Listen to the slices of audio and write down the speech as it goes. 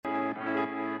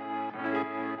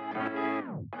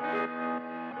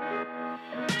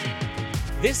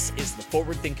This is the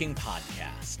Forward Thinking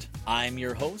Podcast. I'm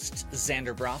your host,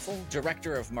 Xander,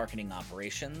 Director of Marketing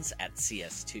Operations at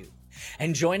CS2.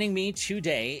 And joining me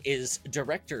today is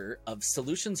Director of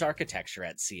Solutions Architecture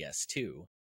at CS2,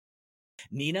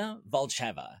 Nina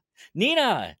Valtcheva.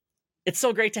 Nina, it's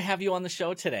so great to have you on the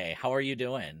show today. How are you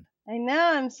doing? I know,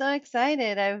 I'm so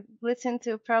excited. I've listened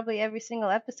to probably every single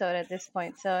episode at this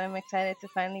point, so I'm excited to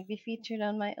finally be featured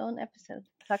on my own episode,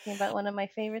 talking about one of my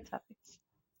favorite topics.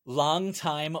 Long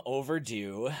time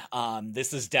overdue.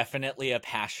 This is definitely a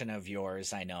passion of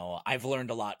yours. I know I've learned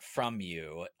a lot from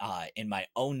you in my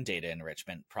own data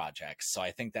enrichment projects, so I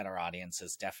think that our audience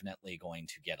is definitely going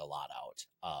to get a lot out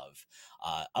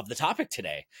of the topic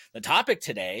today. The topic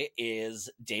today is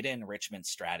data enrichment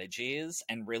strategies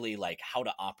and really like how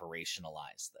to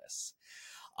operationalize this.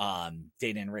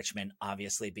 Data enrichment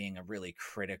obviously being a really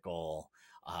critical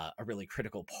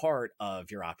part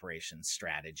of your operations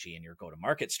strategy and your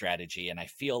go-to-market strategy. And I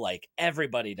feel like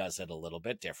everybody does it a little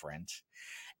bit different.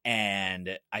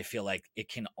 And I feel like it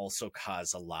can also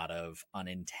cause a lot of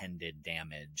unintended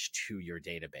damage to your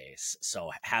database. So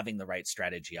having the right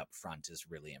strategy up front is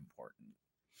really important.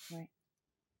 Right.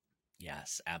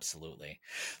 Yes, absolutely.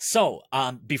 So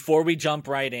before we jump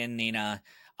right in, Nina,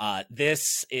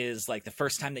 this is like the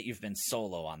first time that you've been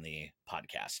solo on the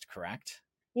podcast, correct?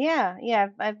 Yeah.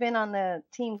 I've been on the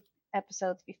team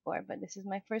episodes before, but this is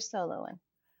my first solo one.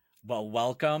 Well,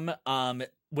 welcome.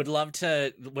 Would love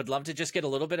to just get a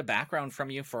little bit of background from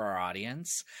you for our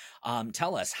audience.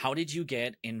 Tell us, how did you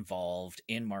get involved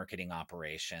in marketing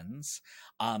operations?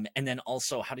 And then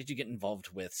also, how did you get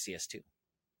involved with CS2?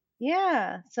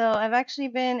 Yeah, so I've actually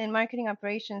been in marketing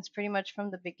operations pretty much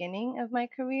from the beginning of my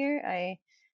career. I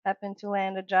happened to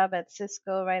land a job at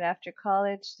Cisco right after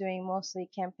college doing mostly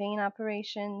campaign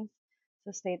operations.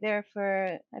 So stayed there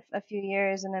for a few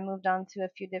years and then moved on to a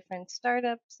few different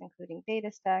startups, including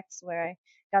DataStax, where I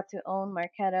got to own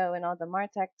Marketo and all the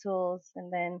MarTech tools.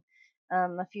 And then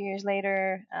a few years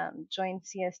later, joined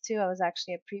CS2. I was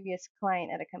actually a previous client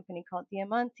at a company called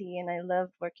Diamanti, and I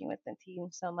loved working with the team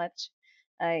so much.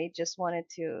 I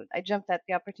jumped at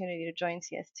the opportunity to join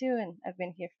CS2, and I've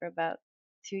been here for about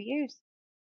 2 years.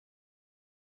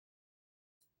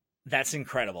 That's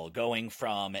incredible. Going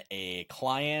from a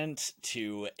client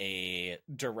to a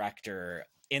director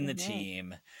in the Hmm.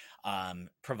 team,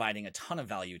 providing a ton of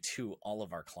value to all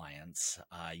of our clients.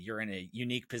 You're in a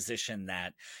unique position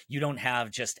that you don't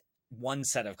have just one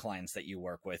set of clients that you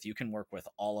work with. You can work with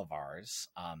all of ours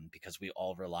because we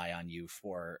all rely on you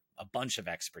for a bunch of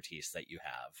expertise that you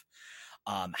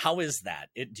have. How is that?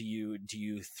 Do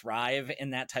you thrive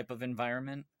in that type of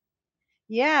environment?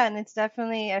 Yeah, and it's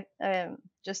definitely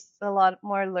just a lot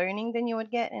more learning than you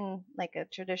would get in like a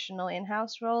traditional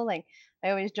in-house role. Like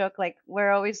I always joke, like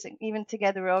we're always even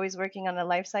together, we're always working on a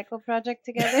life cycle project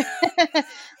together.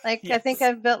 Like I think Yes.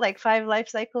 I've built like 5 life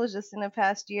cycles just in the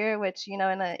past year, which in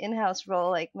an in-house role,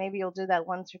 like maybe you'll do that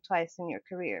once or twice in your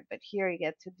career, but here you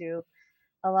get to do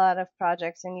a lot of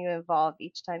projects and you evolve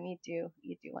each time you do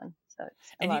one. So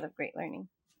it's a And you lot of great learning.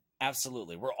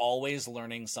 Absolutely. We're always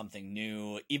learning something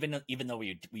new, even though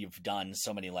we've done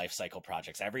so many life cycle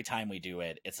projects. Every time we do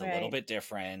it, it's a little Right. bit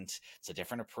different. It's a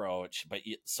different approach, but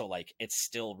so like it's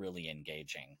still really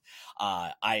engaging.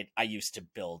 I used to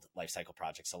build life cycle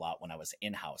projects a lot when I was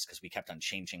in house because we kept on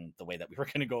changing the way that we were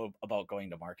going to go about going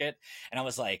to market, and I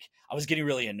was getting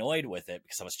really annoyed with it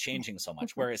because I was changing so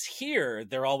much. Whereas here,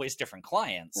 they're always different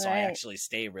clients, so I Right. actually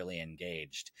stay really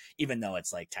engaged even though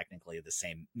it's like technically the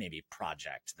same maybe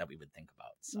project that we would think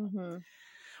about. So, Mhm.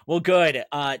 well, good.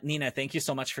 Nina, thank you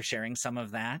so much for sharing some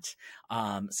of that,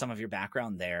 some of your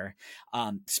background there.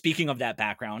 Speaking of that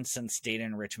background, since data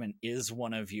enrichment is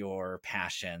one of your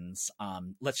passions,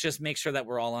 let's just make sure that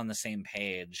we're all on the same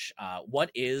page.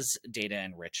 What is data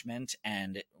enrichment,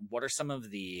 and what are some of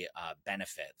the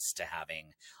benefits to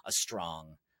having a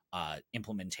strong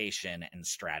implementation and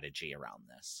strategy around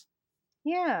this?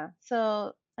 Yeah.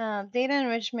 So data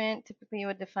enrichment, typically you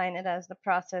would define it as the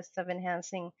process of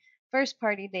enhancing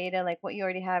first-party data, like what you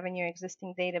already have in your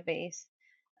existing database,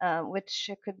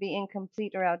 which could be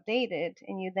incomplete or outdated,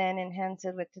 and you then enhance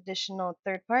it with additional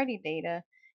third-party data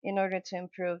in order to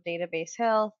improve database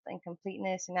health and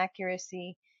completeness and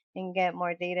accuracy, and get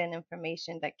more data and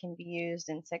information that can be used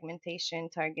in segmentation,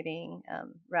 targeting,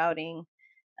 routing,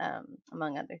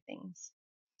 among other things.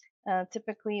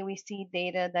 Typically, we see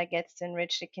data that gets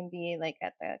enriched. It can be like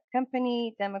at the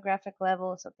company demographic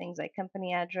level, so things like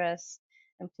company address,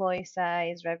 employee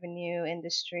size, revenue,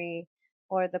 industry,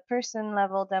 or the person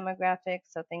level demographics,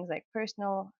 so things like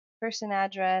person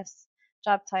address,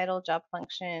 job title, job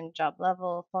function, job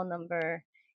level, phone number,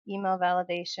 email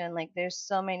validation. Like there's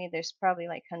so many, there's probably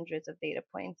like hundreds of data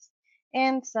points.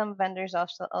 And some vendors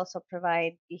also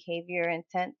provide behavior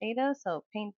intent data, so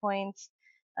pain points,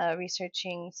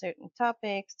 researching certain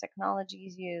topics,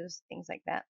 technologies used, things like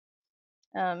that.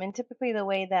 And typically, the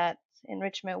way that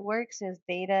enrichment works is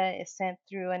data is sent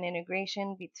through an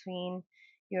integration between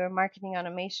your marketing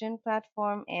automation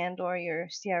platform and/or your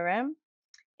CRM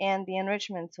and the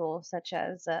enrichment tools, such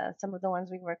as some of the ones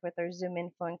we work with are Zoom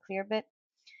Info and Clearbit.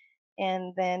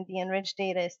 And then the enriched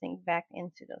data is synced back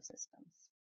into those systems.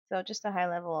 So, just a high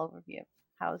level overview of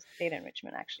how data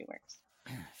enrichment actually works.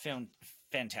 Found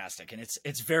fantastic, and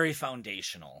it's very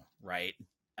foundational, right?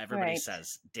 Everybody Right.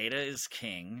 says data is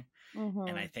king,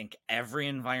 and I Mhm. think every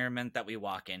environment that we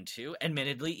walk into,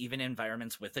 admittedly, even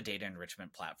environments with a data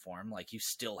enrichment platform, like you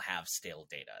still have stale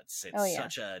data. It's Oh yeah.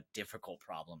 such a difficult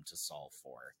problem to solve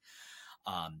for.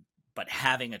 Um, but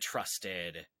having a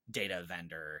trusted data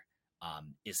vendor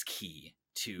is key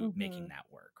to making Mhm. that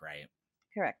work, right?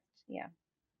 Correct. Yeah.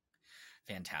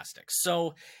 Fantastic.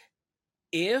 So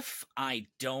if I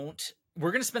don't,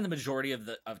 we're going to spend the majority of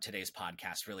the of today's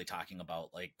podcast really talking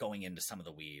about like going into some of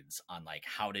the weeds on like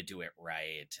how to do it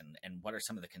right and what are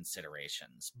some of the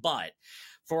considerations. But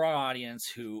for our audience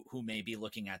who may be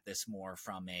looking at this more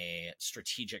from a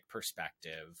strategic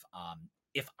perspective,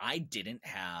 if I didn't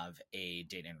have a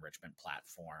data enrichment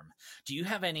platform, do you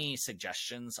have any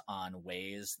suggestions on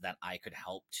ways that I could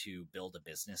help to build a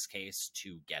business case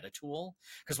to get a tool?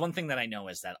 Because one thing that I know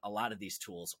is that a lot of these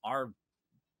tools are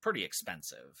pretty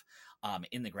expensive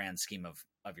in the grand scheme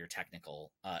of your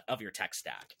technical of your tech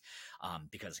stack,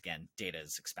 because again, data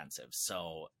is expensive.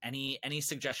 So, any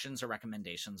suggestions or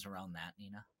recommendations around that,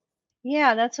 Nina?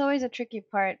 Yeah, that's always a tricky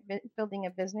part, building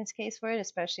a business case for it,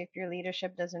 especially if your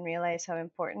leadership doesn't realize how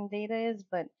important data is.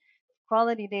 But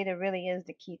quality data really is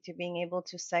the key to being able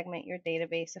to segment your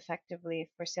database effectively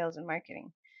for sales and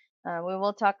marketing. We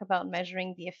will talk about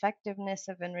measuring the effectiveness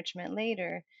of enrichment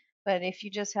later, but if you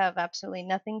just have absolutely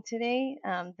nothing today,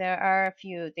 there are a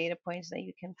few data points that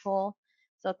you can pull.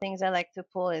 So things I like to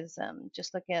pull is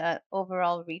just look at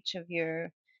overall reach of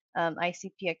your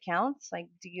ICP accounts. Like,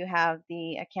 do you have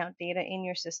the account data in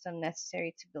your system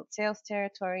necessary to build sales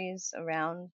territories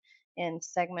around and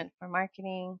segment for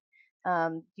marketing?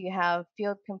 Do you have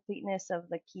field completeness of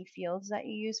the key fields that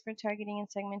you use for targeting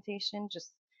and segmentation?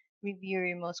 Just review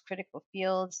your most critical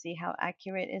fields, see how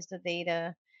accurate is the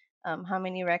data, how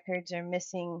many records are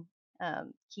missing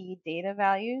key data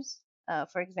values.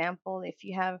 For example, if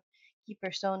you have key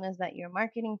personas that you're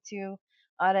marketing to,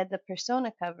 audit the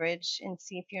persona coverage and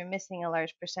see if you're missing a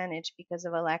large percentage because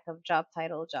of a lack of job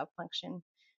title, job function,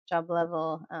 job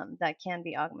level that can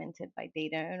be augmented by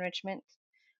data enrichment.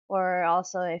 Or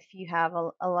also, if you have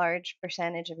a large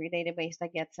percentage of your database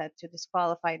that gets set to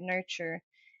disqualified nurture,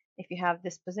 if you have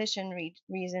disposition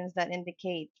reasons that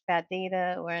indicate bad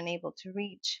data or unable to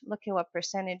reach, look at what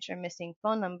percentage are missing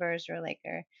phone numbers or like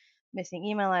are missing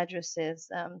email addresses,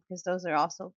 because those are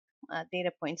also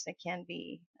data points that can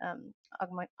be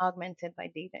augmented by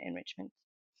data enrichment.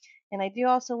 And I do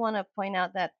also want to point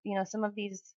out that some of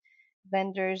these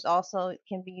vendors also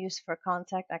can be used for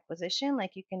contact acquisition.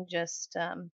 Like you can just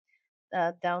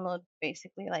download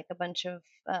basically like a bunch of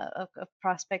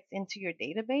prospects into your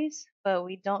database, but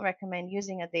we don't recommend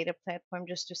using a data platform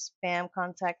just to spam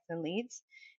contacts and leads.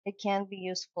 It can be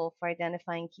useful for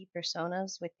identifying key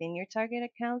personas within your target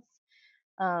accounts,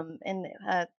 and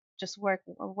just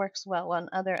works well on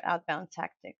other outbound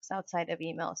tactics outside of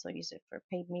email. So use it for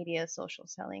paid media, social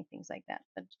selling, things like that.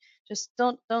 But just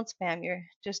don't spam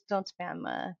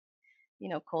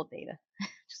cold data.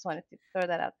 Just wanted to throw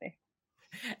that out there.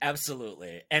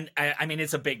 Absolutely, and I mean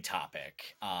it's a big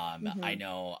topic. I Mhm.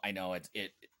 know, I know it.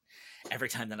 Every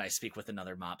time that I speak with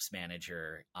another MOPS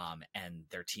manager, and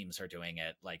their teams are doing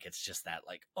it, like it's just that,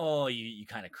 like, oh, you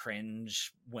kind of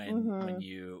cringe Mhm.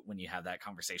 when you have that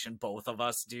conversation. Both of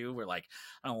us do. We're like,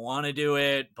 I don't want to do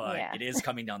it, but Yeah. it is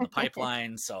coming down the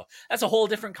pipeline, so that's a whole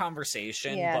different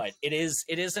conversation. Yes. But it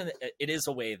is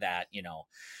a way that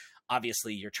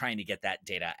obviously you're trying to get that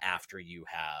data after you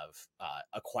have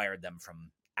acquired them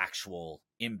from actual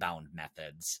inbound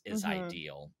methods is Mhm.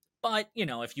 ideal. But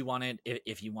if you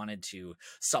wanted to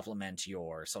supplement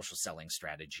your social selling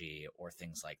strategy or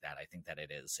things like that, I think that it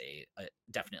is a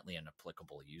definitely an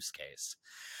applicable use case.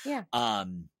 Yeah.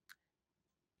 um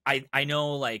I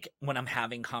know, like, when I'm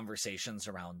having conversations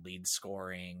around lead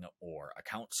scoring or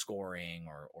account scoring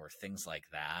or things like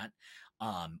that,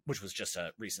 which was just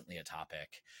recently a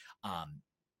topic. um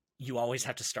you always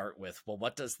have to start with, well,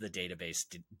 what does the database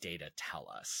data tell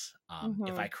us?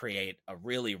 If I Mhm. create a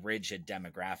really rigid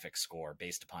demographic score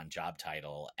based upon job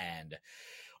title and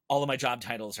all of my job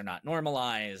titles are not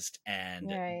normalized, and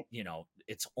Right.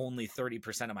 it's only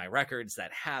 30% of my records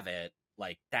that have it.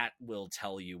 Like, that will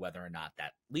tell you whether or not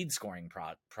that lead scoring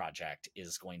project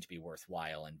is going to be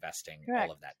worthwhile investing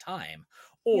all of Correct. that time,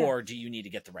 Yeah. or do you need to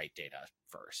get the right data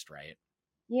first, right?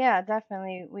 Yeah,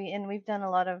 definitely. We've done a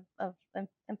lot of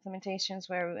implementations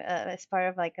where, as part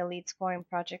of like a lead scoring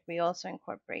project, we also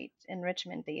incorporate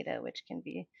enrichment data, which can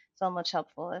be so much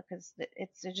helpful because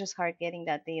it's just hard getting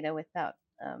that data without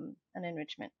an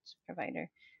enrichment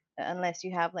provider, unless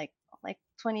you have like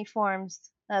 20 forms,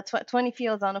 20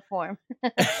 fields on a form,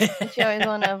 which you always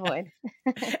want to avoid.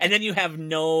 And then you have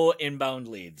no inbound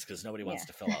leads because nobody wants Yeah.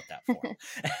 to fill out that form.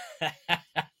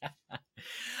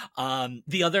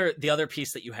 The other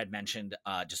piece that you had mentioned,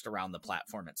 just around the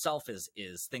platform itself,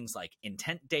 is things like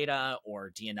intent data or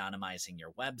de-anonymizing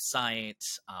your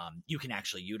website. You can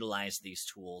actually utilize these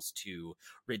tools to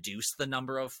reduce the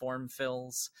number of form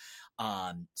fills.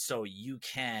 So you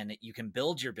can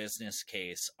build your business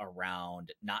case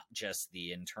around not just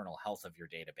the internal health of your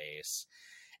database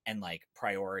and like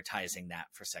prioritizing that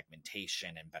for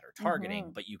segmentation and better targeting,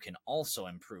 Mhm. but you can also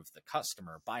improve the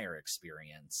customer buyer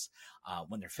experience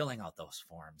when they're filling out those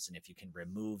forms. And if you can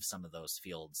remove some of those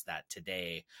fields that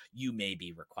today you may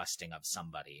be requesting of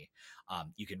somebody,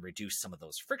 you can reduce some of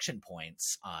those friction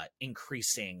points,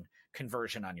 increasing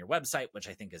conversion on your website, which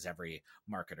I think is every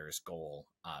marketer's goal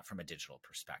from a digital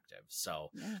perspective. So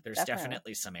Yeah, there's definitely.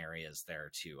 definitely some areas there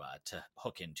to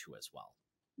hook into as well.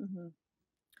 Mhm.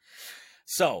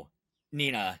 So,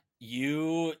 Nina,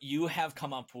 you have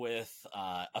come up with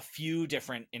a few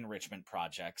different enrichment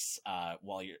projects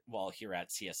while here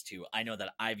at CS2. I know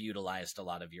that I've utilized a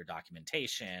lot of your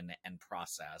documentation and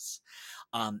process.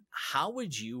 How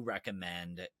would you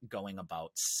recommend going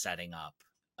about setting up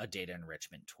a data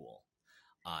enrichment tool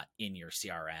in your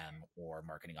CRM or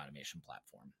marketing automation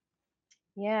platform?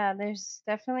 Yeah, there's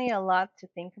definitely a lot to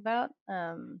think about.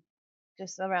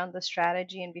 Just around the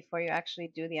strategy and before you actually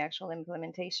do the actual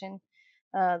implementation.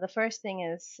 The first thing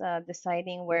is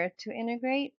deciding where to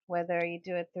integrate, whether you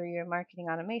do it through your marketing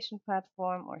automation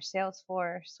platform or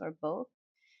Salesforce or both.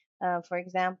 For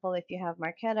example, if you have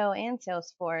Marketo and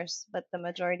Salesforce, but the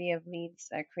majority of leads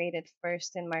are created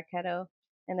first in Marketo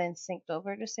and then synced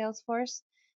over to Salesforce,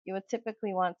 you would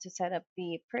typically want to set up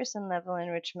the person level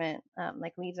enrichment,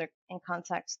 like leads or and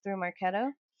contacts through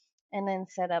Marketo, and then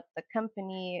set up the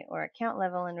company or account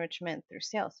level enrichment through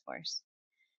Salesforce.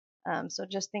 So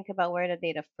just think about where the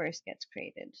data first gets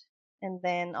created, and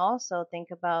then also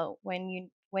think about when you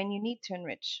need to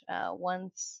enrich.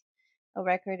 Once a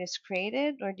record is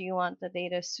created, or do you want the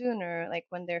data sooner, like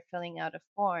when they're filling out a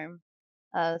form?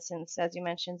 Since, as you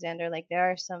mentioned, Xander, like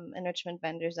there are some enrichment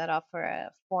vendors that offer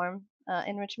a form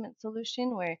enrichment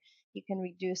solution where you can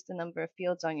reduce the number of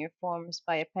fields on your forms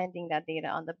by appending that data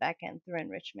on the back end through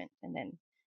enrichment, and then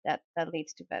that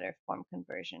leads to better form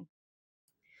conversion.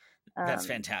 That's Um,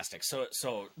 fantastic.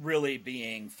 So really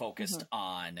being focused mhm,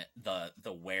 on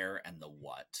the where and the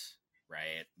what,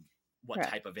 right? What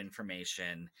correct. type of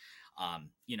information.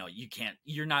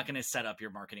 You're not going to set up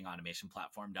your marketing automation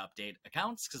platform to update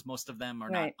accounts because most of them are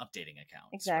not Right. updating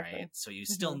accounts, right? Exactly. So you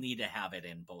still Hmm. need to have it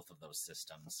in both of those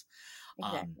systems.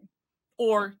 Um, Exactly. Yeah.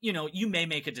 or you may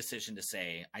make a decision to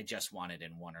say I just want it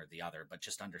in one or the other, but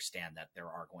just understand that there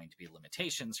are going to be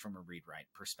limitations from a read write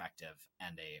perspective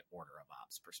and a order of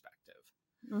ops perspective.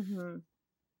 Hmm.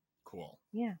 Cool.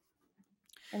 Yeah.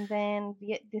 And then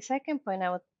the second point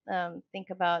I would think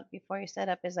about before you set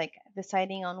up is like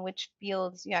deciding on which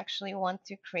fields you actually want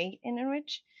to create and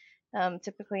enrich.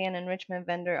 Typically, an enrichment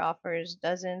vendor offers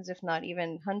dozens, if not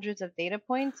even hundreds of data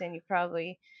points, and you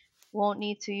probably won't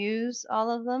need to use all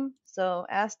of them. So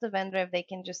ask the vendor if they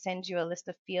can just send you a list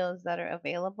of fields that are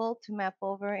available to map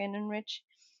over and enrich,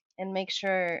 and make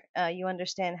sure you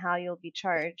understand how you'll be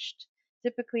charged.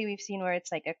 Typically, we've seen where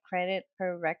it's like a credit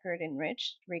per record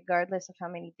enriched, regardless of how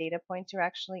many data points you're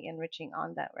actually enriching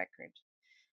on that record.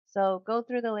 So go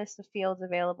through the list of fields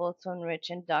available to enrich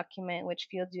and document which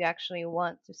fields you actually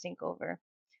want to sync over.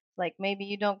 Like maybe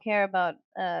you don't care about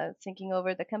syncing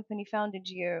over the company founded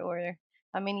year or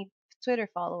how many Twitter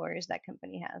followers that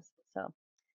company has. So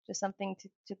just something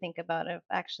to think about of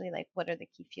actually like what are the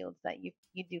key fields that you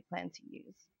do plan to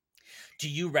use. Do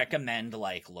you recommend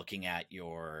like looking at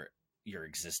your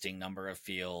existing number of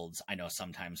fields? I know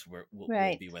sometimes we'll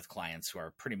Right. be with clients who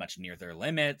are pretty much near their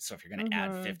limit. So if you're going to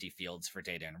add Mhm. 50 fields for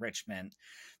data enrichment,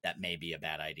 that may be a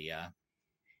bad idea.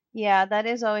 Yeah, that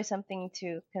is always something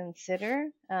to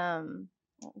consider.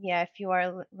 Yeah, if you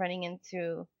are running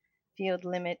into field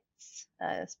limits,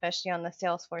 especially on the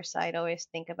Salesforce side, always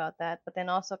think about that. But then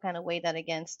also kind of weigh that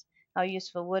against how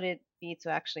useful would it be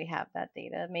to actually have that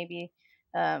data? Maybe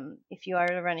if you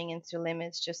are running into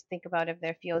limits, just think about if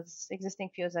there are fields, existing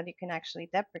fields that you can actually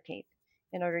deprecate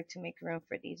in order to make room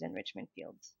for these enrichment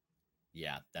fields.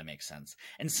 Yeah, that makes sense.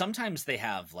 And sometimes they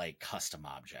have like custom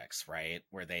objects, right?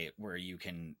 Where you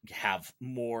can have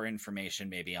more information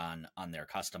maybe on their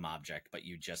custom object, but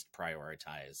you just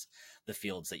prioritize the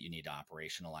fields that you need to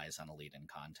operationalize on a lead in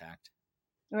contact.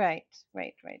 Right,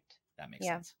 right. That makes Yeah,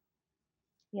 sense.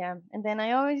 yeah. And then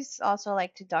I always also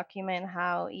like to document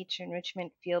how each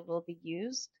enrichment field will be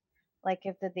used. Like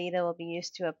if the data will be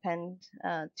used to append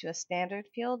to a standard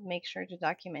field, make sure to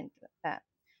document that.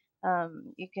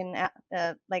 You can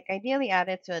like ideally add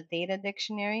it to a data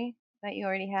dictionary that you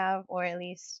already have, or at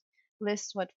least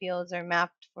list what fields are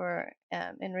mapped for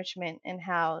enrichment and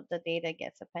how the data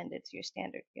gets appended to your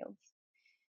standard fields.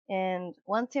 And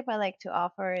one tip I like to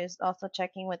offer is also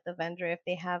checking with the vendor if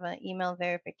they have an email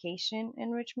verification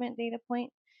enrichment data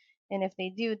point. And if they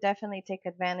do, definitely take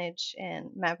advantage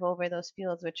and map over those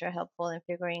fields, which are helpful in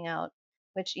figuring out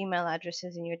which email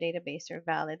addresses in your database are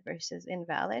valid versus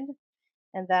invalid.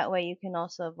 And that way you can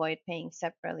also avoid paying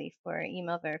separately for an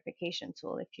email verification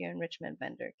tool if your enrichment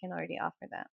vendor can already offer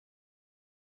that.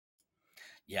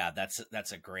 Yeah, that's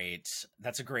a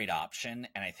great option,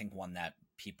 and I think one that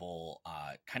people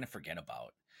kind of forget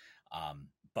about.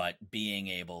 But being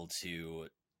able to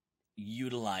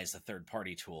utilize a third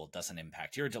party tool doesn't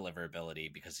impact your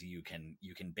deliverability because you can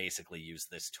basically use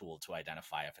this tool to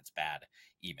identify if it's bad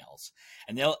emails,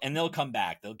 and they'll come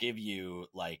back, they'll give you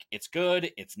like it's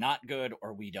good, it's not good,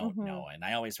 or we don't Hmm. know. And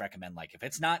I always recommend, like, if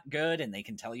it's not good and they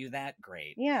can tell you that,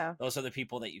 great. Yeah, Those are the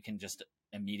people that you can just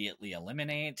immediately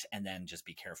eliminate, and then just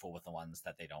be careful with the ones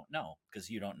that they don't know, because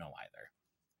you don't know either.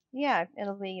 yeah,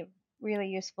 it'll be really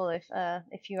useful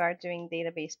if you are doing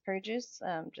database purges,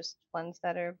 just ones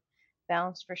that are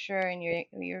bounced for sure, and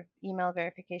your email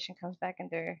verification comes back and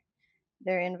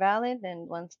they're invalid. And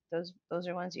once those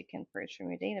are ones you can purge from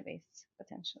your database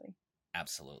potentially.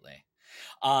 Absolutely.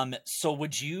 So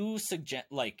would you suggest,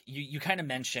 like, you kind of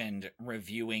mentioned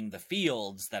reviewing the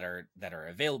fields that are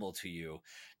available to you.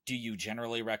 Do you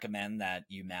generally recommend that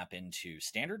you map into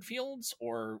standard fields,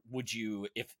 or would you,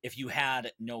 if you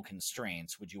had no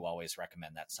constraints, would you always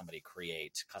recommend that somebody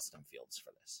create custom fields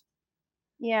for this?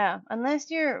 Yeah,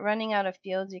 unless you're running out of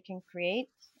fields you can create,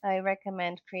 I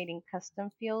recommend creating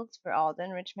custom fields for all the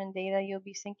enrichment data you'll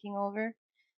be syncing over.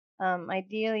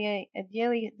 Ideally,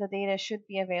 the data should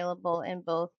be available in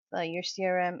both your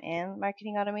CRM and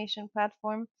marketing automation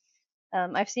platform.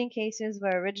 I've seen cases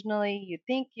where originally you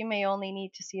think you may only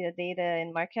need to see the data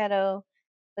in Marketo,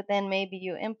 but then maybe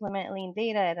you implement lean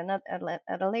data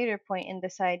at a later point and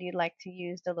decide you'd like to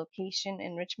use the location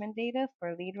enrichment data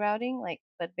for lead routing, like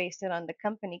but based it on the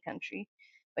company country,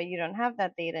 but you don't have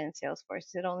that data in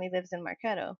Salesforce. It only lives in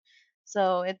Marketo.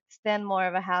 So it's then more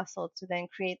of a hassle to then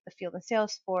create the field in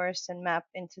Salesforce and map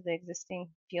into the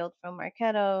existing field from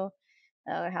Marketo.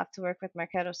 I have to work with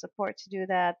Marketo support to do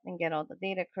that and get all the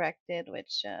data corrected,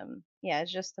 which, yeah,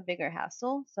 is just a bigger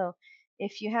hassle. So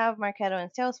if you have Marketo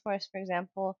and Salesforce, for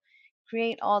example,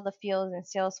 create all the fields in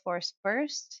Salesforce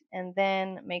first, and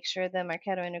then make sure the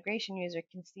Marketo integration user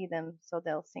can see them so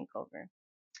they'll sync over.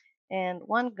 And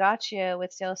one gotcha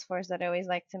with Salesforce that I always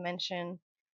like to mention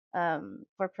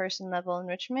for person level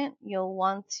enrichment, you'll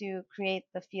want to create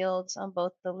the fields on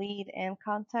both the lead and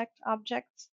contact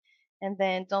objects. And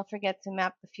then don't forget to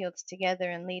map the fields together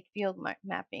in lead field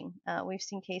mapping. We've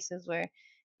seen cases where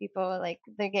people like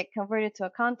they get converted to a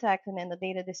contact and then the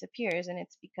data disappears, and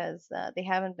it's because they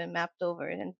haven't been mapped over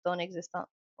and don't exist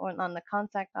on the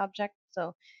contact object.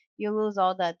 So you lose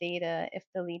all that data if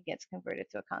the lead gets converted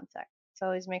to a contact. So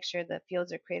always make sure the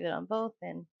fields are created on both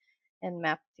and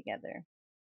mapped together.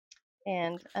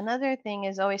 And another thing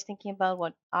is always thinking about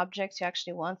what objects you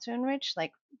actually want to enrich,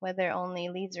 like whether only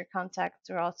leads or contacts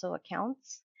or also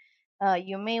accounts.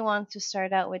 You may want to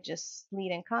start out with just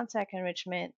lead and contact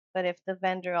enrichment, but if the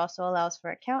vendor also allows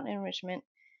for account enrichment,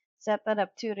 set that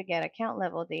up too to get account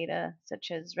level data,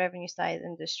 such as revenue size,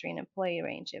 industry, and employee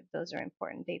range, if those are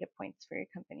important data points for your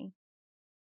company.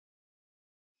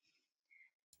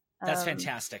 That's Um,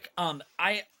 fantastic.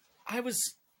 I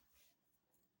was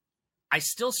I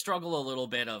still struggle a little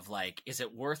bit of, like, is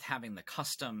it worth having the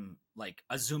custom, like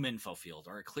a zoom info field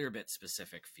or a clearbit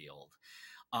specific field?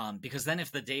 Because then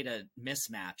if the data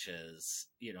mismatches,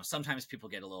 sometimes people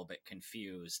get a little bit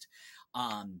confused.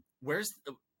 Where's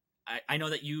the I know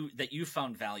that you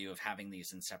found value of having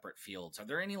these in separate fields. Are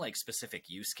there any, like, specific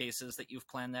use cases that you've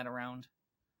planned that around?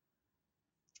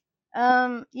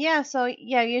 yeah, so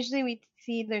yeah, usually we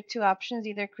see there are two options,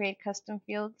 either create custom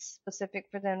fields specific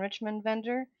for the enrichment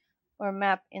vendor, or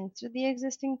map into the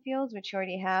existing fields, which you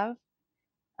already have.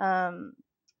 Um,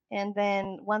 and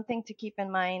then one thing to keep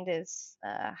in mind is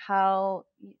how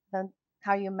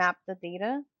you map the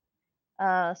data.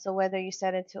 So whether you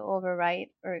set it to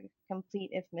overwrite or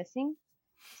complete if missing.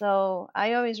 So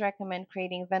I always recommend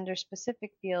creating vendor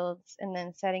specific fields and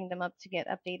then setting them up to get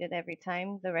updated every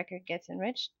time the record gets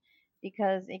enriched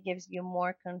because it gives you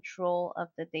more control of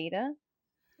the data.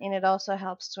 And it also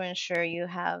helps to ensure you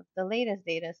have the latest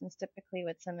data, since typically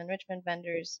with some enrichment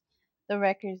vendors, the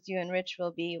records you enrich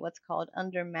will be what's called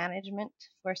under management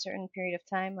for a certain period of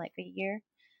time, like a year.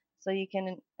 So you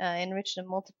can enrich them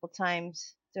multiple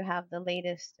times to have the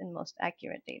latest and most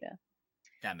accurate data.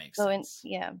 That makes So sense.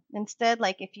 instead,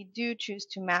 like if you do choose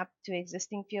to map to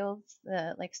existing fields,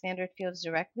 like standard fields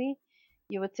directly,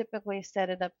 you would typically set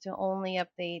it up to only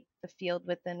update the field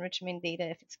with the enrichment data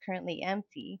if it's currently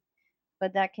empty,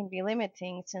 but that can be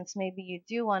limiting since maybe you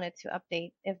do want it to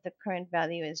update if the current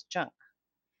value is junk.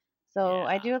 So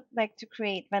I Yeah, do like to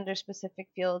create vendor specific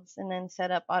fields and then set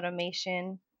up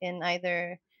automation in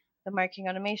either the marketing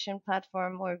automation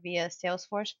platform or via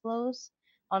Salesforce flows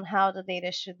on how the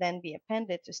data should then be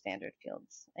appended to standard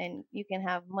fields. And you can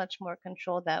have much more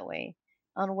control that way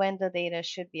on when the data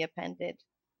should be appended.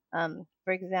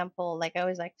 For example, like I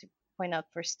always like to point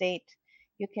out for state,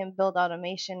 you can build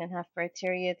automation and have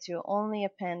criteria to only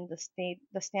append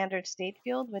the standard state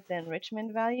field with the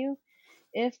enrichment value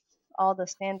if all the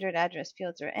standard address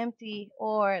fields are empty,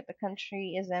 or the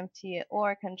country is empty,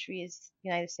 or country is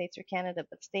United States or Canada,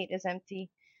 but state is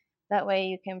empty. That way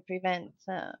you can prevent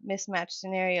mismatch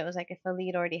scenarios, like if a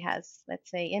lead already has,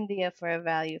 let's say, India for a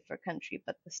value for country,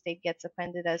 but the state gets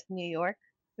appended as New York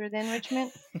through the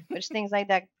enrichment, which things like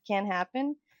that can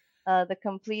happen. The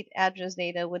complete address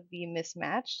data would be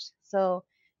mismatched. So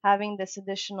having this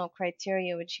additional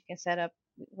criteria, which you can set up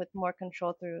with more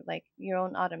control through like your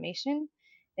own automation,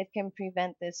 it can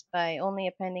prevent this by only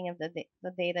appending of the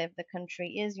data if the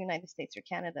country is United States or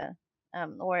Canada,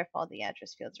 or if all the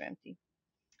address fields are empty.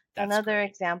 that's Another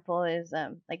great. example is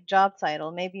like job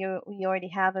title. Maybe you already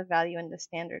have a value in the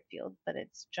standard field, but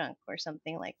it's junk or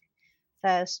something like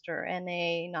test or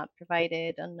NA, not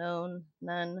provided, unknown,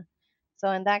 none.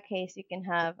 So in that case, you can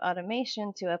have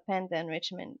automation to append the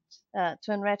enrichment,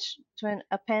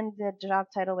 append the job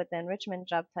title with the enrichment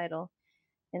job title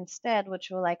instead, which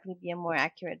will likely be a more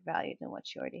accurate value than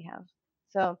what you already have.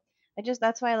 So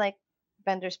that's why I like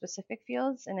vendor specific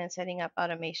fields and then setting up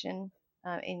automation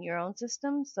in your own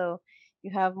system. So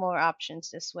you have more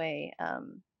options this way,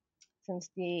 since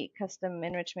the custom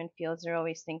enrichment fields are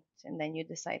always synced and then you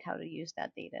decide how to use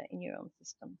that data in your own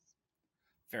systems.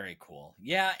 Very cool.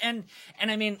 Yeah, and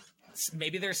I mean,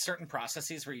 maybe there's certain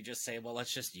processes where you just say, well,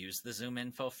 let's just use the zoom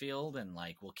info field, and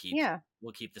like Yeah,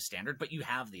 we'll keep the standard, but you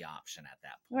have the option at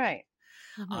that point. right.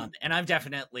 Hmm. And I've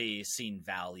definitely seen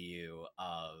value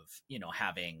of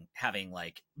having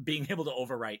like being able to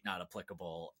overwrite not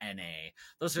applicable NA.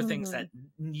 Those are things Hmm. that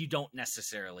you don't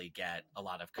necessarily get a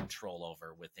lot of control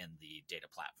over within the data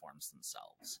platforms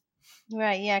themselves.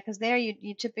 Right, yeah, because there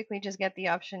you typically just get the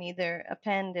option either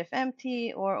append if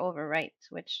empty or overwrite,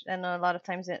 which I know a lot of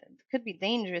times it could be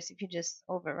dangerous if you just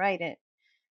overwrite it.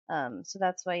 So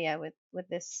that's why, yeah, with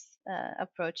this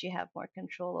approach, you have more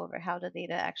control over how the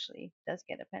data actually does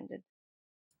get appended.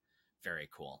 Very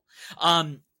cool.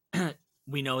 Um,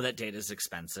 we know that data is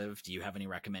expensive. Do you have any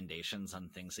recommendations on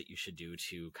things that you should do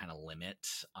to kind of limit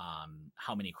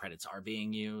how many credits are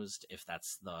being used if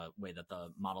that's the way that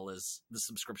the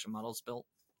subscription model is built?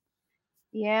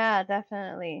 Yeah,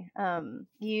 definitely.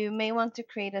 You may want to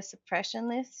create a suppression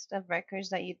list of records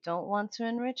that you don't want to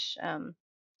enrich.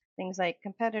 Things like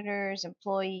competitors,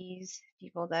 employees,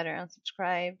 people that are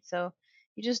unsubscribed. So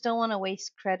you just don't want to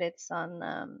waste credits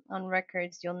on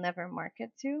records you'll never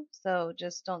market to. So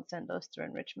just don't send those through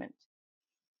enrichment.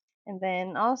 And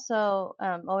then also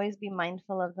always be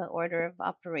mindful of the order of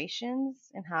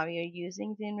operations and how you're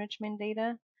using the enrichment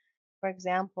data. For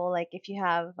example, like if you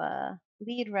have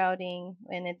lead routing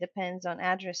and it depends on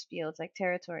address fields like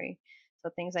territory, so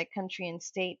things like country and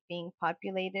state being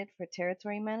populated for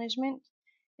territory management,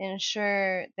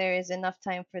 ensure there is enough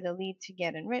time for the lead to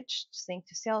get enriched, sync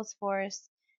to Salesforce.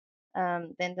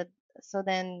 Then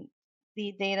then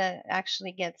the data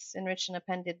actually gets enriched and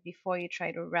appended before you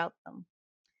try to route them.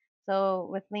 So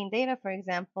with lean data, for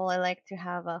example, I like to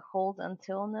have a hold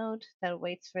until node that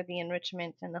waits for the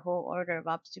enrichment and the whole order of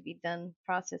ops to be done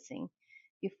processing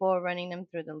before running them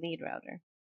through the lead router.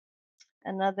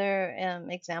 Another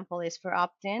example is for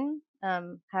opt-in,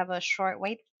 have a short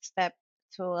wait step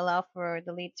to allow for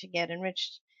the lead to get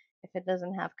enriched if it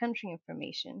doesn't have country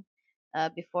information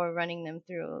before running them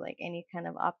through like any kind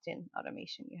of opt-in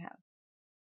automation you have.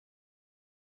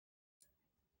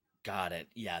 Got it.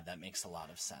 Yeah, that makes a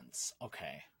lot of sense.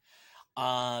 Okay.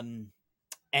 Um,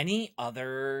 any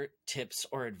other tips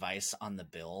or advice on the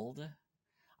build?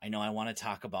 I know I want to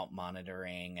talk about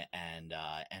monitoring and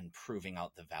proving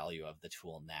out the value of the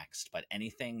tool next, but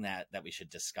anything that we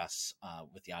should discuss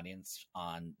with the audience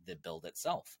on the build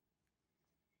itself?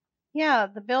 Yeah,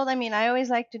 the build, I mean, I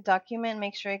always like to document,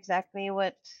 make sure exactly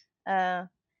uh,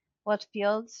 what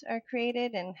fields are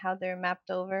created and how they're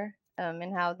mapped over,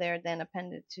 and how they're then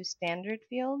appended to standard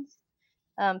fields.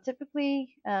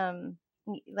 Typically,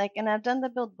 like, and I've done the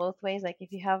build both ways. Like,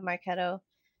 if you have Marketo,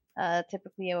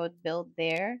 typically I would build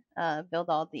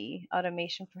all the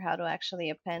automation for how to actually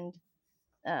append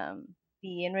um,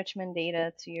 the enrichment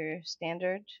data to your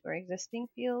standard or existing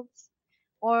fields,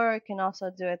 or you can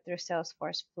also do it through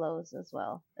Salesforce flows as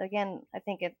well. Again, I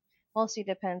think it mostly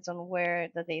depends on where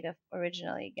the data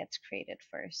originally gets created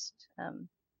first.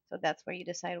 So that's where you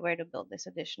decide where to build this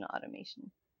additional automation.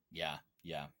 Yeah,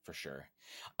 yeah, for sure.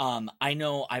 I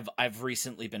know I've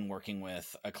recently been working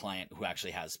with a client who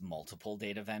actually has multiple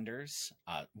data vendors.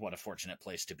 What a fortunate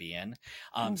place to be in.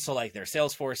 So like their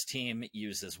Salesforce team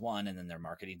uses one, and then their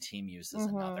marketing team uses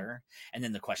Mm-hmm. another. And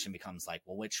then the question becomes like,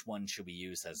 well, which one should we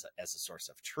use as a source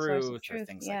of Source of truth or truth,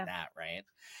 things like yeah. that, right?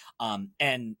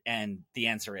 And the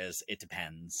answer is it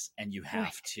depends, and Right.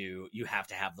 you have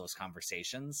to have those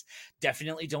conversations.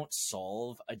 Definitely don't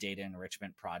solve a data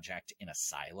enrichment project in a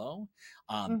silo,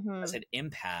 because Mm-hmm. it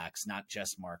impacts not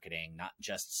just marketing, not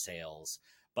just sales,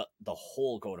 but the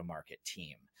whole go to market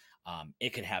team.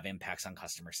 It could have impacts on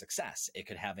customer success. It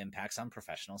could have impacts on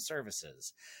professional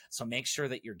services. So make sure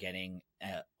that you're getting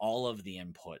all of the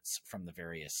inputs from the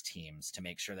various teams to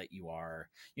make sure that you are,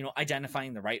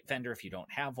 identifying the right vendor if you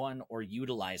don't have one, or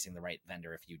utilizing the right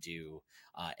vendor if you do,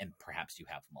 and perhaps you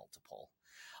have multiple.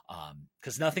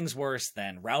 Because nothing's worse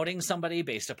than routing somebody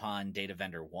based upon data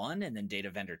vendor one, and then data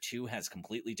vendor two has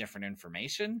completely different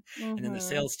information. And then the Mm-hmm.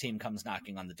 sales team comes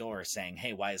knocking on the door saying,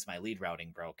 hey, why is my lead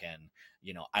routing broken?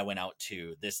 I went out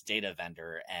to this data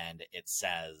vendor and it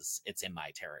says it's in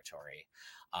my territory.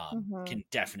 Mm-hmm. Can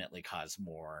definitely cause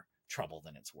more trouble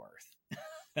than it's worth.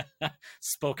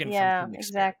 Spoken from Yeah, some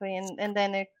exactly. experience. And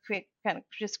then it kind of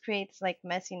just creates like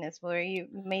messiness where you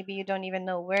don't even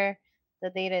know where the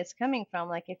data is coming from.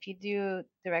 Like if you do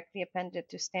directly append it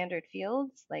to standard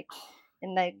fields, like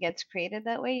and that gets created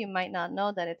that way, you might not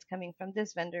know that it's coming from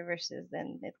this vendor versus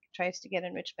then it tries to get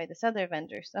enriched by this other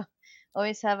vendor. So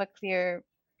always have a clear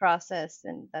process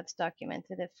and that's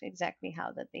documented of exactly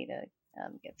how the data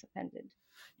gets appended.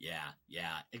 Yeah,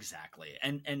 yeah, exactly.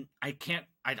 And I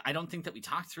don't think that we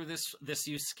talked through this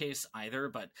use case either,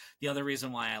 but the other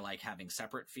reason why I like having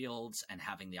separate fields and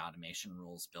having the automation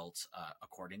rules built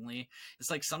accordingly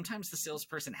is like sometimes the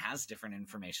salesperson has different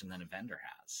information than a vendor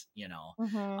has.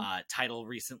 Mm-hmm. Title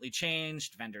recently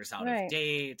changed, vendor's out of Right.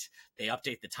 date, they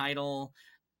update the title.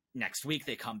 Next week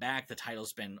they come back, the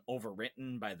title's been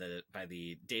overwritten by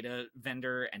the data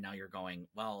vendor, and now you're going,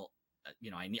 well,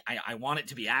 I want it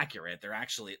to be accurate.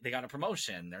 They got a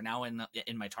promotion, they're now in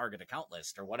my target account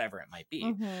list or whatever it might be.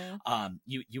 Mm-hmm.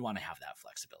 You want to have that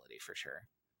flexibility for sure.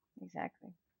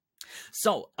 Exactly.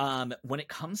 So when it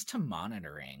comes to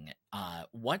monitoring,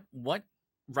 what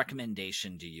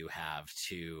recommendation do you have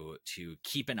to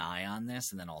keep an eye on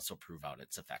this and then also prove out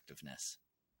its effectiveness?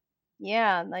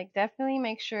 Yeah, like definitely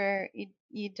make sure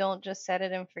you don't just set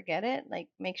it and forget it. Like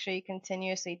make sure you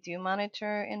continuously do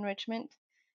monitor enrichment.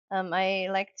 I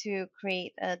like to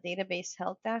create a database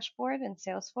health dashboard in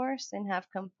Salesforce and have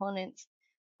components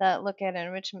that look at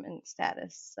enrichment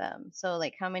status. So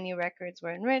like how many records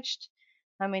were enriched,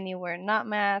 how many were not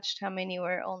matched, how many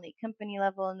were only company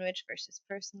level enriched versus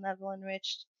person level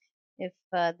enriched. If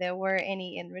there were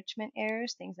any enrichment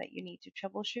errors, things that you need to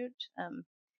troubleshoot.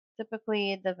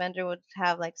 Typically, the vendor would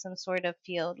have like some sort of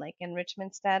field like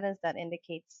enrichment status that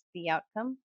indicates the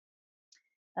outcome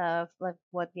of like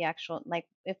what the actual like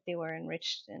if they were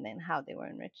enriched and then how they were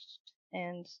enriched.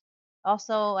 And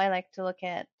also, I like to look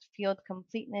at field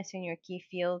completeness in your key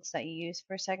fields that you use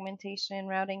for segmentation and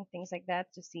routing, things like that,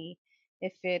 to see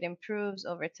if it improves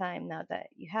over time now that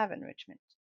you have enrichment.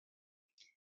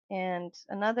 And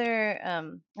another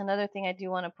thing I do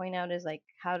want to point out is like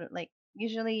how to like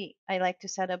usually I like to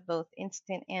set up both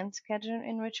instant and scheduled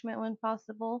enrichment when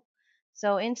possible.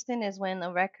 So instant is when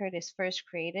a record is first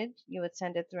created, you would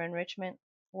send it through enrichment,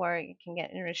 or it can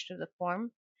get enriched through the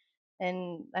form,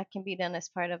 and that can be done as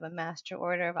part of a master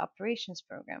order of operations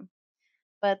program.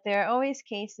 But there are always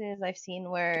cases I've seen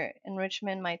where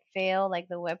enrichment might fail, like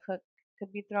the webhook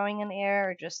could be throwing an error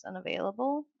or just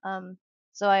unavailable.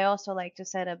 So I also like to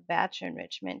set up batch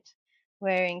enrichment,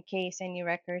 where in case any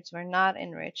records were not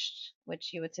enriched,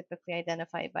 which you would typically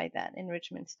identify by that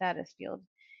enrichment status field,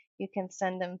 you can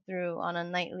send them through on a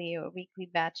nightly or weekly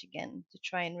batch again to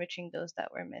try enriching those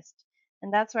that were missed.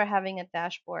 And that's where having a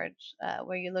dashboard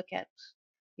where you look at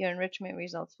your enrichment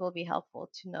results will be helpful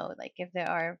to know, like if there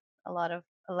are a lot of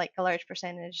like a large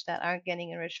percentage that aren't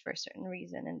getting enriched for a certain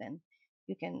reason, and then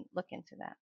you can look into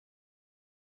that.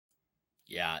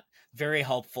 Yeah, very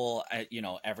helpful.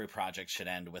 Every project should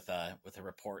end with a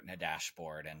report and a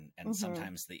dashboard, and Hmm.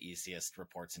 sometimes the easiest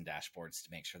reports and dashboards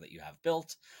to make sure that you have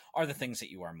built are the things that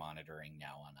you are monitoring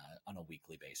now on a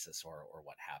weekly basis or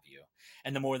what have you.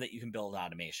 And the more that you can build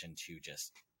automation to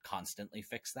just constantly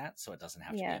fix that, so it doesn't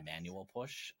have to be a Yes, manual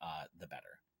push, the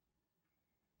better.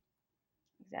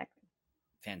 exactly.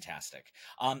 Fantastic.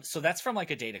 So that's from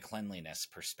like a data cleanliness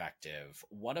perspective.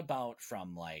 What about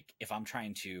from like if I'm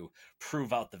trying to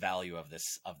prove out the value of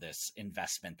this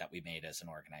investment that we made as an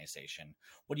organization?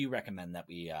 What do you recommend that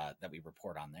we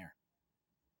report on there?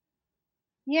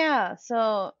 Yeah,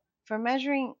 so for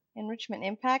measuring enrichment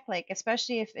impact, like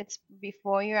especially if it's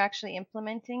before you're actually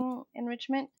implementing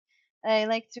enrichment, I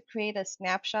like to create a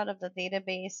snapshot of the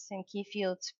database and key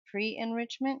fields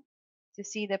pre-enrichment to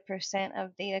see the percent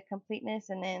of data completeness.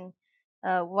 And then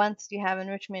once you have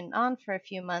enrichment on for a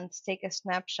few months, take a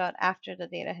snapshot after the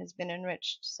data has been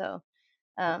enriched. So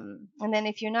and then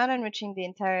if you're not enriching the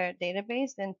entire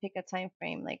database, then pick a time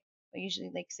frame, like usually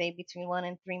like say between 1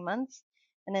 and 3 months,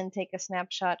 and then take a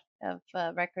snapshot of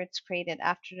records created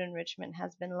after the enrichment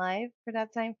has been live for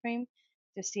that time frame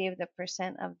to see if the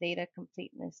percent of data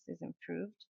completeness is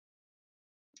improved.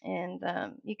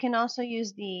 And you can also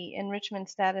use the enrichment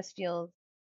status field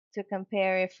to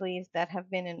compare if leads that have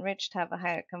been enriched have a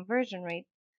higher conversion rate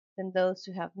than those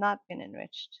who have not been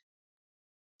enriched.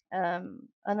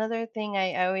 Another thing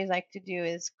I always like to do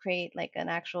is create like an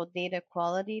actual data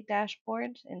quality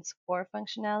dashboard and score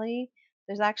functionality.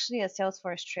 There's actually a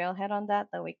Salesforce trailhead on that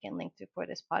that we can link to for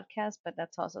this podcast, but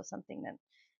that's also something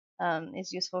that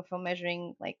is useful for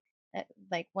measuring like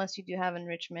once you do have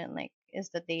enrichment, like is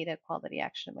the data quality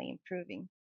actually improving?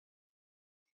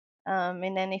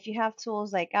 And then if you have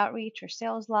tools like Outreach or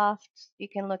SalesLoft, you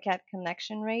can look at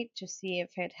connection rate to see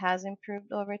if it has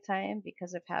improved over time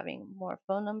because of having more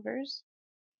phone numbers.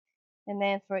 And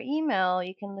then for email,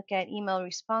 you can look at email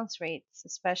response rates,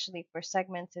 especially for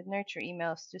segmented nurture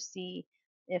emails, to see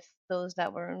if those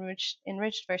that were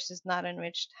enriched versus not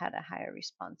enriched had a higher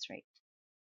response rate.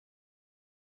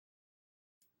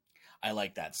 I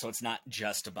like that. So it's not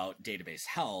just about database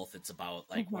health, it's about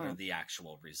like what Hmm. are the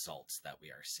actual results that we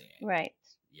are seeing. Right,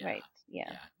 Yeah. right,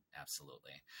 yeah. Yeah,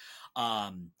 absolutely.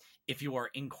 Um, if you are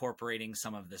incorporating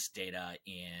some of this data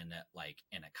in like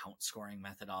an account scoring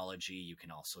methodology, you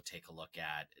can also take a look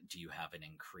at do you have an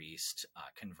increased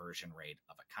conversion rate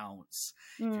of accounts?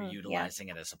 If you're Yeah. utilizing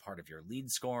it as a part of your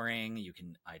lead scoring, you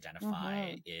can identify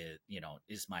Hmm. it,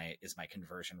 is my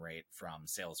conversion rate from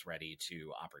sales ready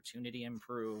to opportunity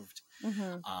improved?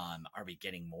 Hmm. Are we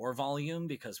getting more volume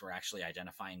because we're actually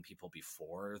identifying people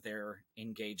before they're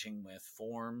engaging with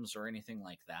forms or anything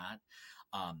like that?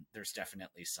 There's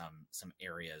definitely some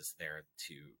areas there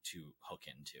to hook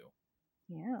into.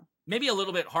 Yeah. Maybe a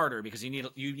little bit harder because you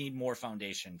need more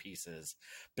foundation pieces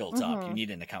built up. You Hmm. need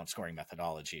an account scoring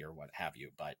methodology or what have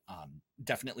you, but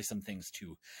definitely some things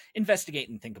to investigate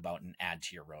and think about and add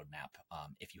to your roadmap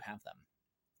if you have them.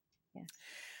 Yes.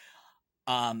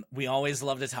 We always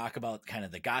love to talk about kind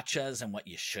of the gotchas and what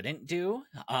you shouldn't do.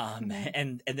 Hmm.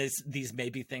 And these may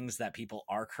be things that people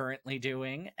are currently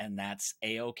doing, and that's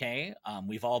a-okay.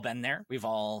 We've all been there. We've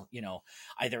all,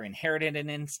 either inherited an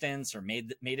instance or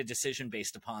made a decision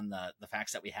based upon the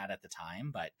facts that we had at the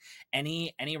time. But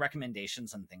any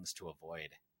recommendations on things to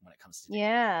avoid when it comes to data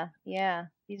Yeah, management? yeah.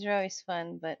 These are always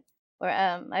fun, but or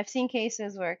I've seen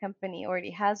cases where a company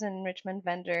already has an enrichment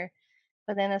vendor,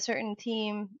 but then a certain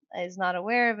team is not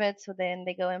aware of it, so then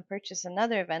they go and purchase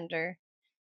another vendor.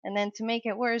 And then to make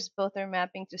it worse, both are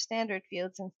mapping to standard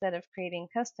fields instead of creating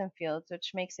custom fields,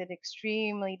 which makes it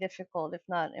extremely difficult, if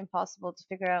not impossible, to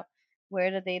figure out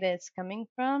where the data is coming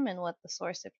from and what the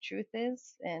source of truth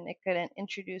is. And it could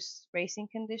introduce racing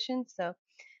conditions. So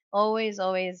always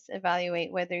evaluate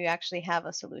whether you actually have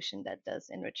a solution that does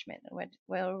enrichment and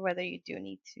whether you do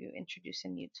need to introduce a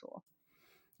new tool.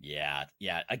 Yeah,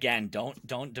 yeah. Again,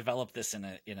 don't develop this in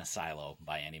a silo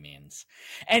by any means.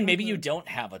 And maybe you Mhm. don't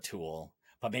have a tool,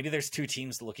 but maybe there's two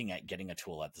teams looking at getting a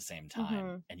tool at the same time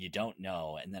Mhm. and you don't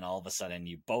know, and then all of a sudden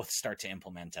you both start to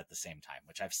implement at the same time,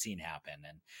 which I've seen happen,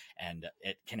 and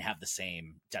it can have the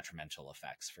same detrimental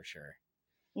effects for sure.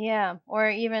 Yeah, or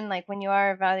even like when you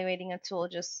are evaluating a tool,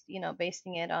 just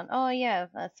basing it on, oh yeah,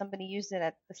 somebody used it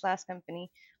at this last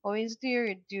company. Always do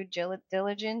your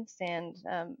diligence and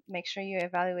make sure you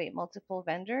evaluate multiple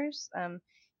vendors.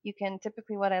 You can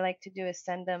typically, what I like to do is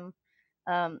send them,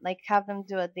 like have them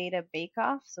do a data bake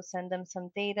off. So send them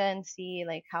some data and see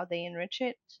like how they enrich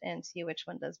it and see which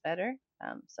one does better.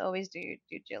 So always do your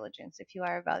due diligence if you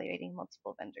are evaluating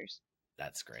multiple vendors.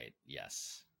 That's great.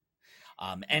 Yes.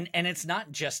 Yeah. And it's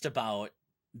not just about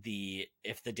the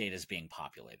if the data is being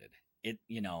populated.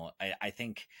 I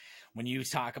think when you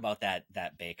talk about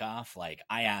that bake off, like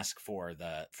I ask for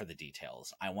the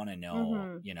details. I want to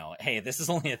know, Mhm. hey, this is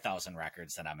only 1,000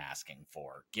 records that I'm asking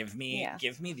for. Yeah.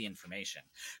 Give me the information.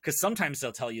 Because sometimes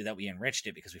they'll tell you that we enriched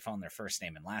it because we found their first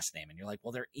name and last name, and you're like,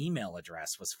 well, their email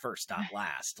address was first dot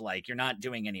last. Like you're not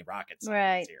doing any rocket science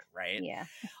Right. here, right? Yeah.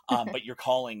 But you're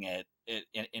calling it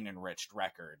an enriched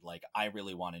record. Like, I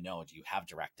really want to know, do you have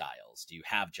direct dials? Do you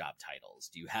have job titles?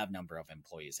 Do you have number of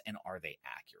employees? And are they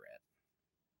accurate?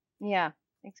 Yeah,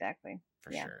 exactly.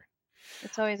 For Yeah. sure.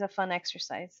 It's always a fun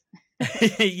exercise.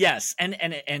 Yes,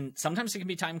 and sometimes it can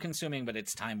be time consuming, but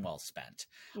it's time well spent,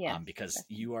 Yes, because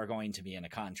definitely. you are going to be in a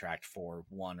contract for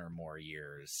 1 or more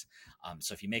years.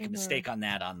 So if you make a Mhm. mistake on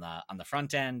that on the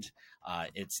front end,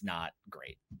 it's not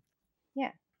great.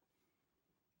 Yeah.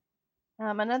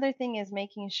 Another thing is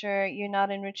making sure you're not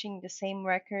enriching the same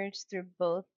records through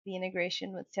both the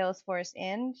integration with Salesforce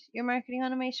and your marketing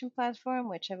automation platform,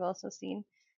 which I've also seen,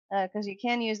 because you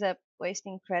can use up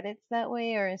wasting credits that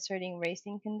way or inserting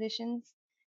racing conditions,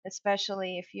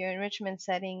 especially if your enrichment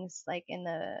settings, like in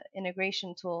the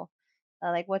integration tool,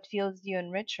 like what fields do you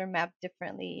enrich or map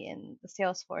differently in the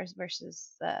Salesforce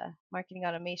versus marketing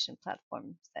automation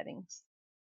platform settings.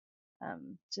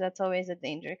 So that's always a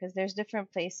danger because there's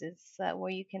different places where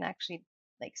you can actually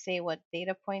like say what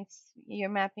data points you're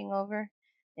mapping over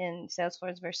in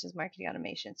Salesforce versus marketing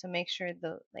automation. So make sure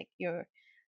the like you're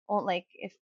like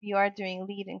if you are doing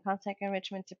lead and contact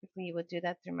enrichment, typically you would do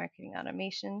that through marketing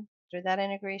automation through that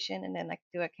integration, and then like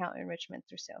do account enrichment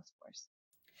through Salesforce.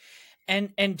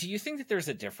 And do you think that there's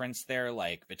a difference there,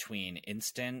 like between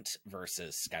instant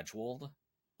versus scheduled?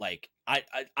 Like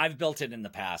I've built it in the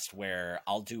past where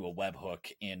I'll do a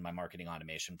webhook in my marketing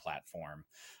automation platform,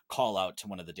 call out to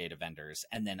one of the data vendors,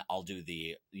 and then I'll do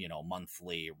the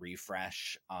monthly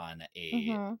refresh on a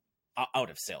Mhm.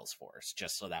 out of Salesforce,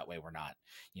 just so that way we're not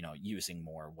using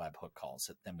more webhook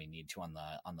calls than we need to on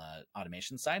the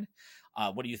automation side.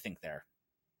 What do you think there?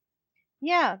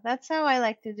 Yeah, that's how I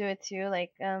like to do it too.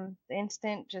 Like the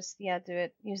instant, just yeah, do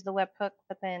it. Use the webhook,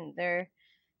 but then there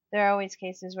are always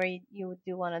cases where you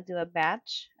do want to do a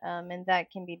batch, and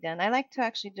that can be done. I like to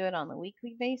actually do it on a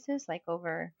weekly basis, like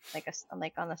over like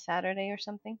like on a Saturday or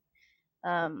something.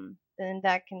 Then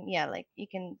that can yeah, like you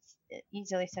can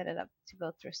easily set it up to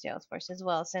go through Salesforce as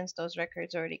well. Since those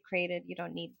records are already created, you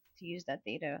don't need to use that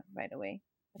data right away,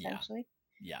 Yeah, potentially.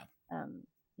 yeah, Um,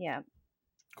 yeah,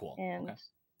 cool. and Okay.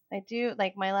 I do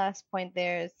like my last point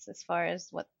there is as far as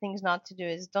what things not to do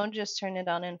is don't just turn it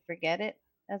on and forget it,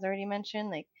 as already mentioned.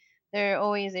 Like there are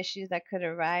always issues that could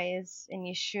arise, and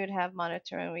you should have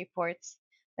monitoring reports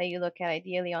that you look at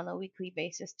ideally on a weekly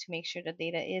basis to make sure the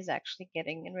data is actually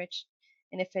getting enriched.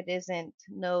 And if it isn't,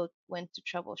 know when to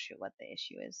troubleshoot what the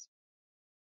issue is.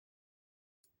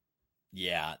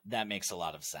 Yeah, that makes a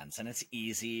lot of sense. And it's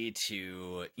easy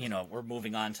to, we're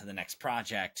moving on to the next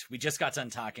project. We just got done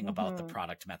talking about the Mhm.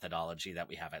 product methodology that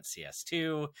we have at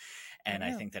CS2. And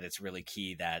I Yeah. think that it's really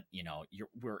key that,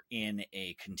 we're in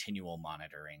a continual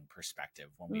monitoring perspective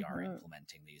when we are Mhm.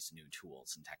 implementing these new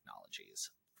tools and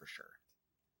technologies, for sure.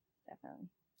 Definitely.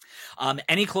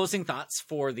 Any closing thoughts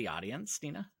for the audience,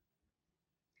 Nina?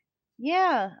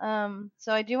 Yeah,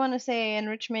 so I do want to say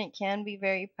enrichment can be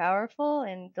very powerful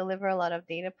and deliver a lot of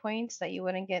data points that you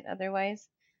wouldn't get otherwise,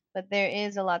 but there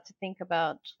is a lot to think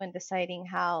about when deciding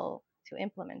how to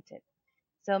implement it.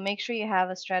 So make sure you have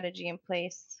a strategy in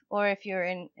place, or if you're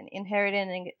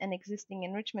inheriting an existing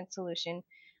enrichment solution,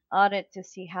 audit to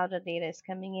see how the data is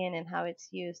coming in and how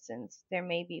it's used, since there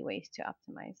may be ways to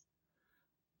optimize.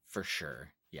 For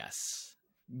sure. Yes.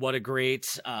 What a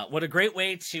great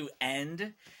way to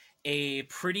end a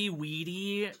pretty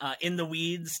weedy, in the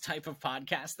weeds type of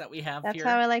podcast that we have That's how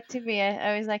here. I like to be.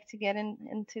 I always like to get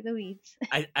into the weeds.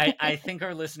 I think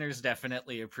our listeners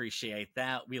definitely appreciate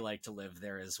that. We like to live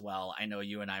there as well. I know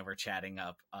you and I were chatting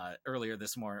up earlier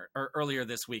this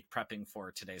week, prepping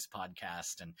for today's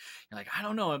podcast, and you're like, I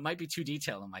don't know, it might be too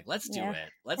detailed. I'm like, let's do Yeah. it,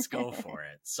 let's go for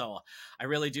it. So I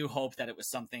really do hope that it was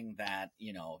something that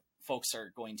folks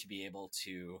are going to be able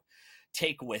to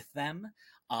take with them.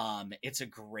 It's a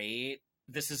great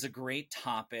This is a great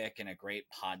topic and a great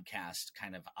podcast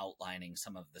kind of outlining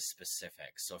some of the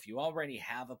specifics. So if you already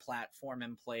have a platform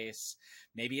in place,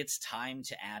 maybe it's time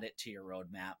to add it to your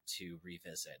roadmap to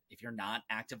revisit. If you're not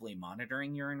actively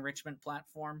monitoring your enrichment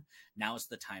platform, now's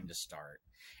the time to start.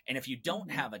 And if you don't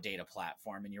Hmm. have a data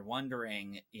platform and you're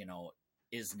wondering,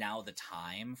 is now the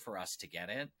time for us to get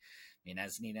it? I mean,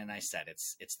 as Nina and I said,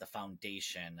 it's the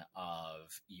foundation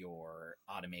of your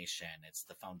automation. It's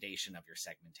the foundation of your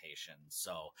segmentation.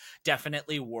 So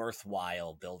definitely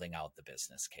worthwhile building out the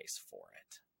business case for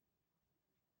it.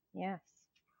 Yes.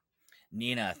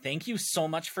 Nina, thank you so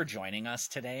much for joining us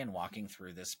today and walking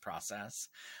through this process,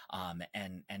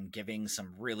 and giving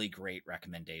some really great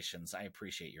recommendations. I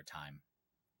appreciate your time.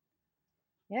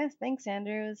 Yes. Thanks,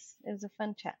 Andrew. It was a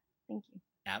fun chat. Thank you.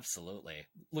 Absolutely.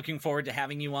 Looking forward to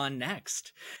having you on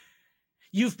next.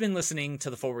 You've been listening to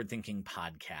the Forward Thinking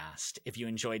Podcast. If you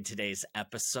enjoyed today's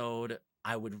episode,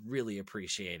 I would really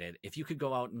appreciate it if you could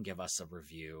go out and give us a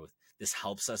review. This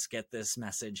helps us get this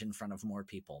message in front of more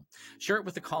people. Share it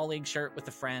with a colleague, share it with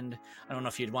a friend. I don't know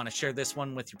if you'd want to share this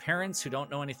one with your parents who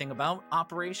don't know anything about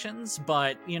operations,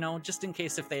 but just in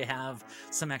case if they have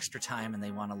some extra time and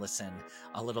they want to listen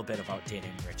a little bit about data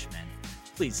enrichment,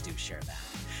 please do share that.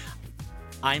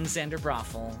 I'm Xander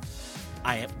Broffel.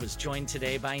 I was joined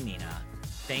today by Nina.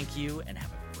 Thank you and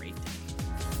have a